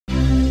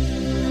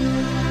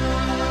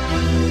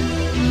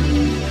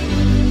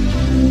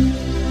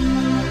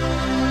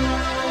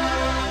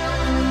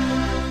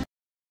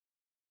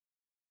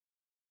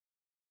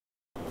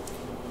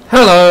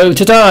Hello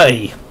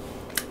today,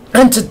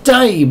 and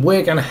today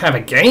we're going to have a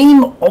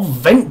game of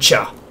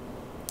Venture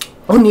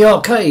on the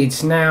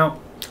arcades. Now,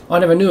 I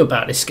never knew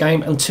about this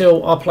game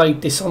until I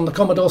played this on the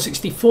Commodore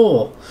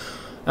 64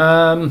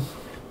 not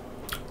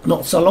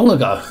so long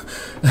ago.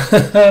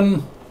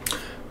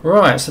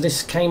 Right, so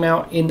this came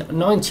out in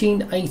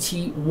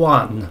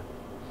 1981.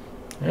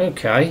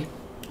 Okay,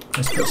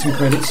 let's put some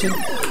credits in.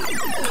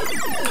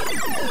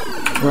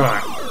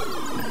 Right,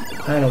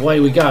 and away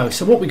we go.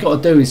 So what we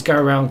got to do is go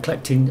around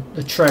collecting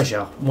the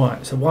treasure. Right,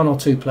 it's a 1 or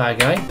 2 player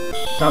game.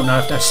 Don't know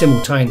if they're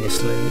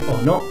simultaneously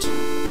or not.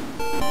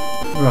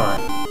 Right.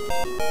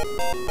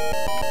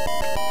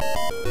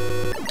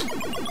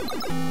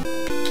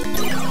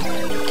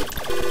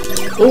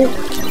 Oh,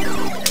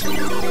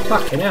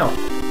 fucking hell.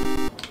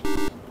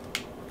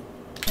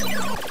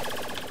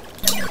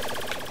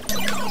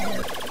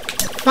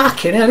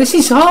 Fucking hell, this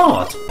is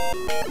hard.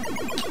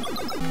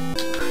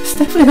 It's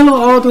definitely a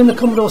lot harder in the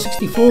Commodore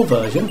 64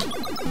 version.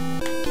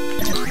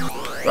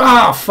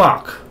 Ah,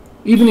 fuck.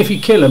 Even if you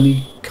kill them,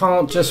 you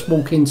can't just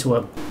walk into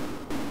them.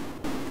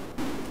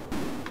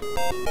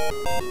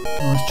 Oh,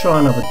 let's try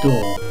another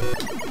door.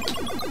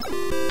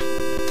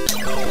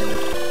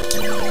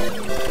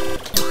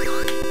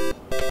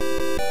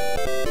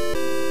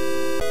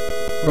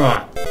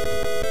 Right.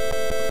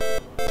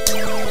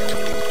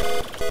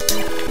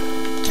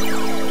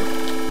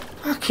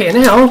 Fucking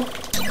hell.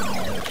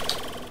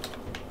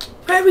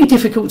 Very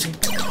difficult to...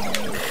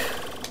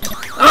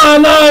 Oh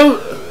no!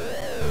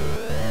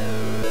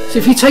 So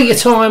if you take your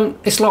time,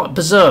 it's like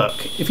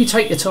Berserk. If you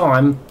take your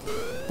time,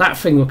 that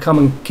thing will come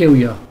and kill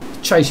you.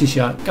 Chases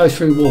you, goes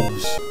through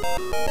walls.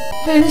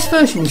 Yeah, this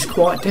version is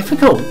quite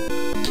difficult.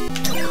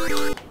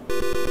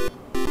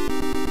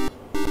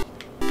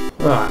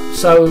 Right,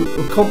 so we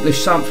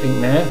accomplished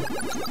something there.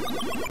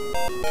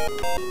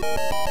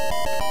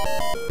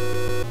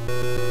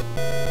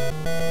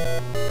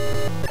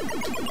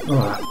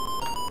 Right.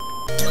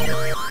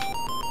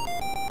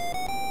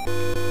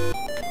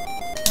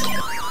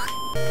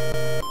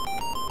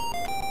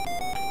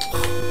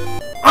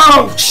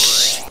 Oh,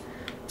 shh!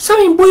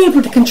 Something weird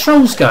with the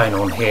controls going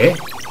on here.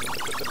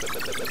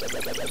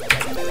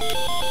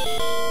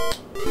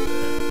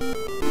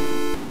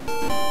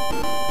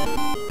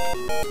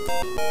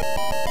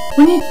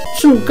 When you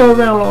sort of go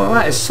around like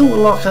that, it's sort of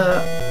like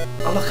a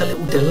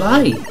little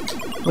delay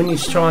when you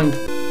try and...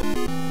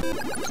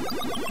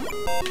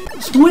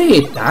 It's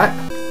weird, that.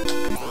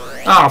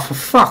 Ah, oh, for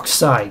fuck's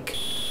sake.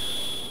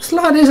 It's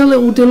like there's a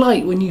little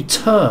delay when you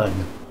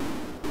turn.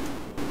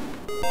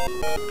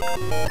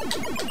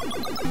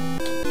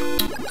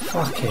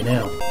 Fucking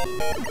hell.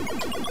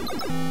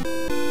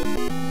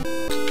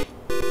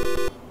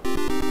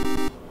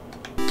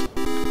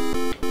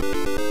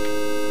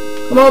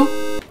 Come on.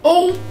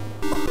 Oh!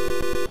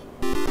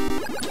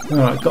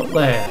 Alright, got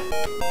there.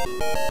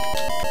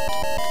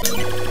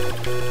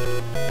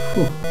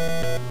 Whew.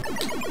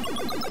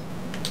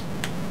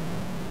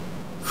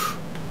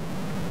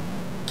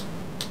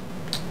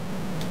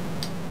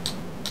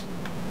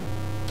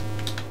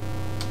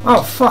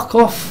 Oh, fuck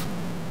off.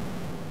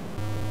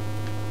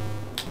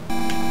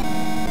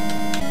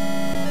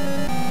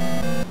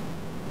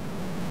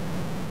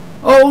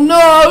 Oh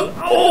no!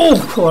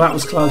 Oh, oh, that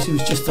was close. He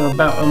was just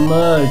about to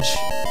merge.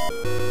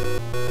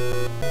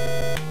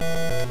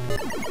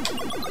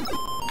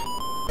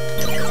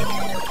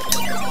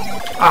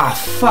 Ah,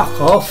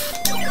 fuck off.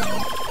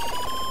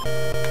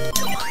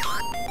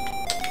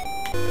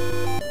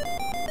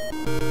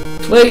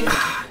 Please.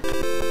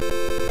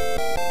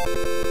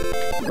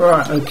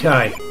 Right,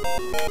 okay.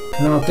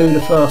 Can I do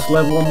the first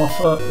level on my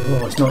first...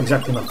 Well, it's not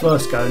exactly my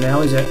first go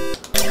now, is it?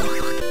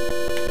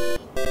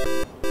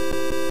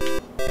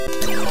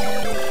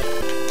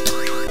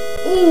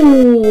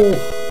 Ooh!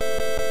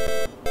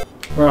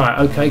 Right,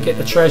 okay, get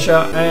the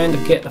treasure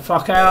and get the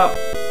fuck out.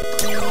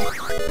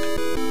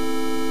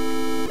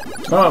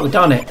 Right, we've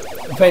done it.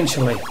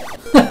 Eventually.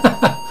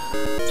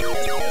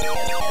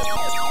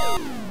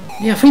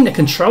 Yeah, I think the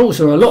controls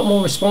are a lot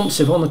more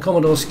responsive on the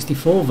Commodore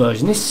 64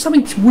 version. There's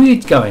something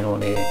weird going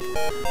on here.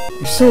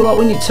 It's sort of like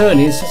when you turn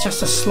it, it's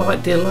just a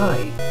slight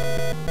delay.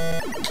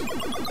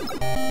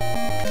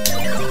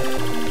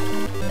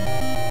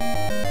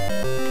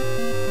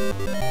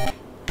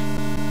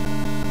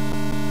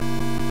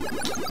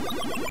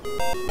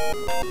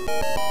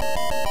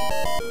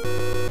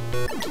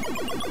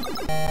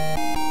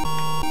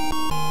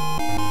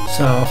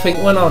 So I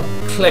think when I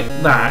click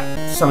that,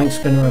 something's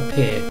going to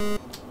appear.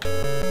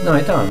 No,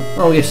 it don't.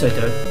 Oh, yes, I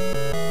do.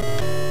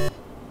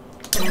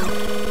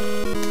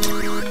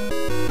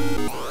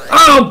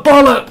 Oh,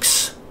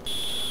 bollocks!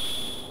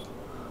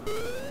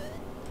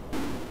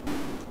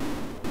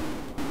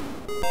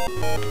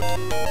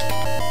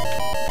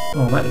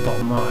 Oh, I'm at the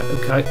bottom right.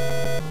 Okay.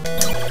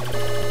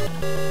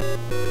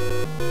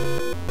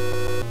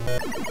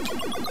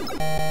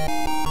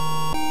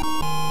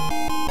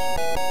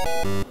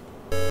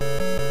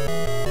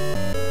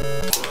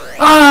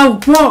 Oh,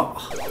 what?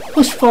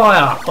 Push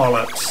fire,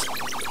 bollocks.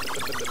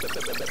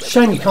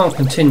 Shame you can't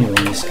continue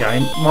in this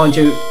game. Mind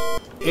you,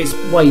 it's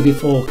way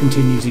before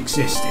continues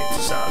existed,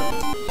 so.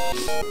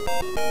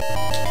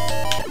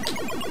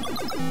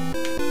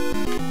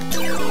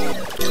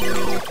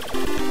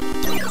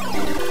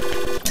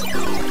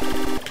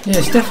 Yeah,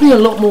 it's definitely a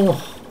lot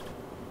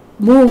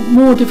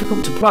more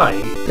difficult to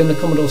play than the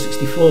Commodore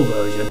 64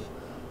 version.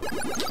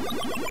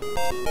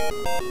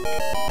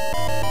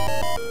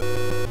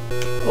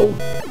 Oh.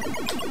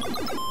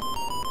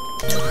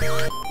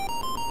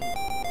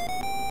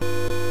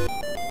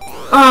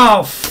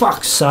 Oh,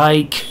 fuck's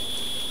sake.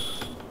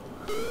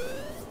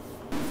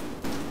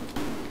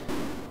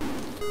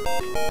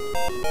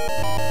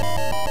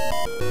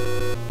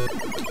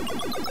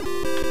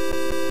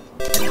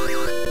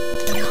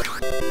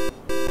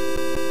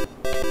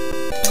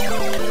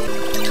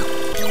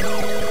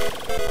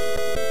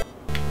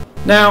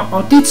 Now,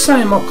 I did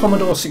say in my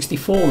Commodore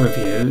 64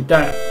 review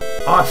that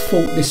I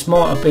thought this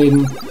might have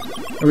been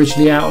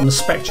originally out on the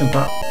Spectrum,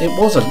 but it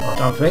wasn't, I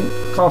don't think.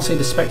 I can't see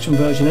the Spectrum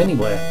version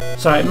anywhere.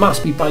 So it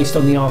must be based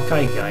on the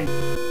arcade game.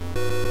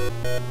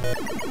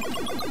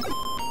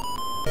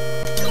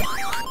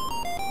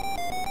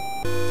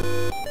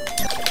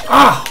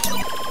 Ah!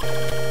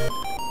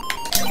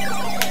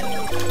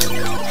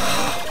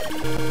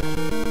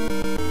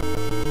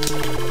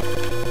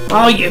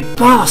 Oh, you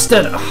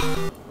bastard!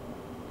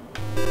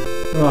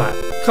 Right,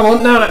 come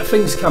on, now that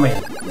thing's coming.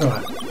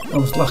 Right, I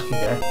was lucky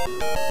there.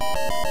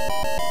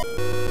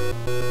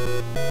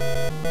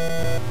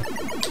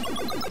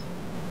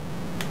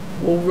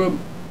 Or,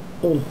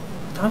 oh,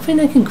 I don't think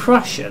they can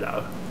crush it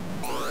though.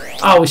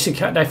 Oh,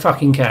 they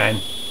fucking can.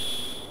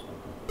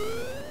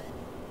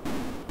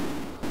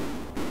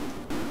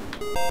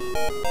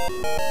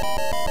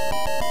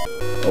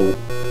 Oh.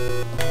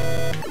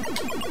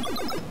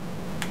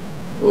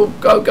 Oh,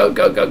 go, go,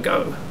 go, go,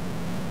 go.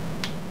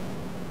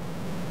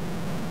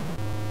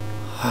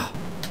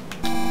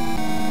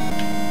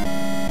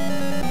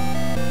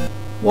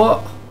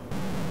 What?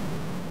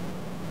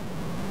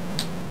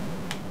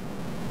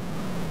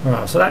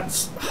 Alright, so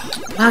that's...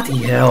 Bloody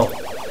hell.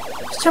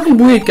 There's something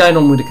weird going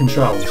on with the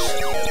controls.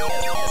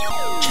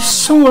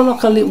 Just sort of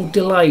like a little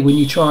delay when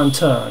you try and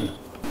turn.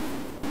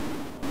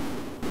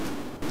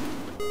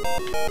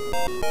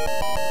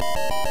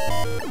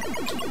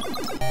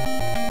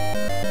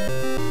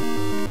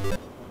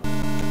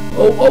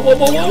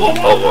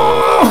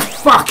 Oh,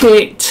 fuck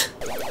it!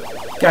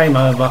 Game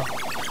over.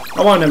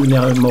 I won't have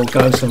no more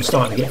goes, so I'm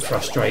starting to get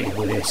frustrated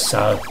with this,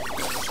 so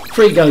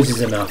 3 goes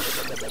is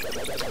enough.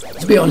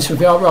 To be honest with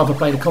you, I'd rather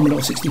play the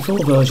Commodore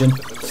 64 version.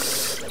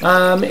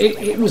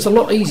 It was a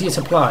lot easier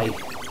to play.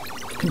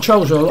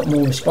 Controls are a lot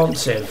more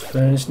responsive,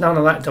 and there's none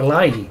of that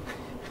delay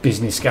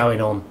business going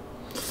on.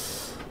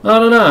 I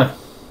don't know.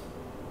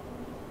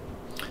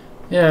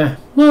 Yeah,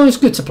 well, it's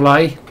good to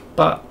play,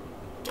 but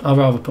I'd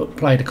rather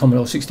play the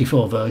Commodore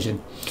 64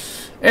 version.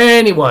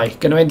 Anyway,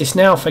 going to end this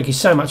now. Thank you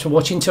so much for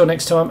watching. Till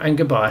next time, and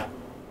goodbye.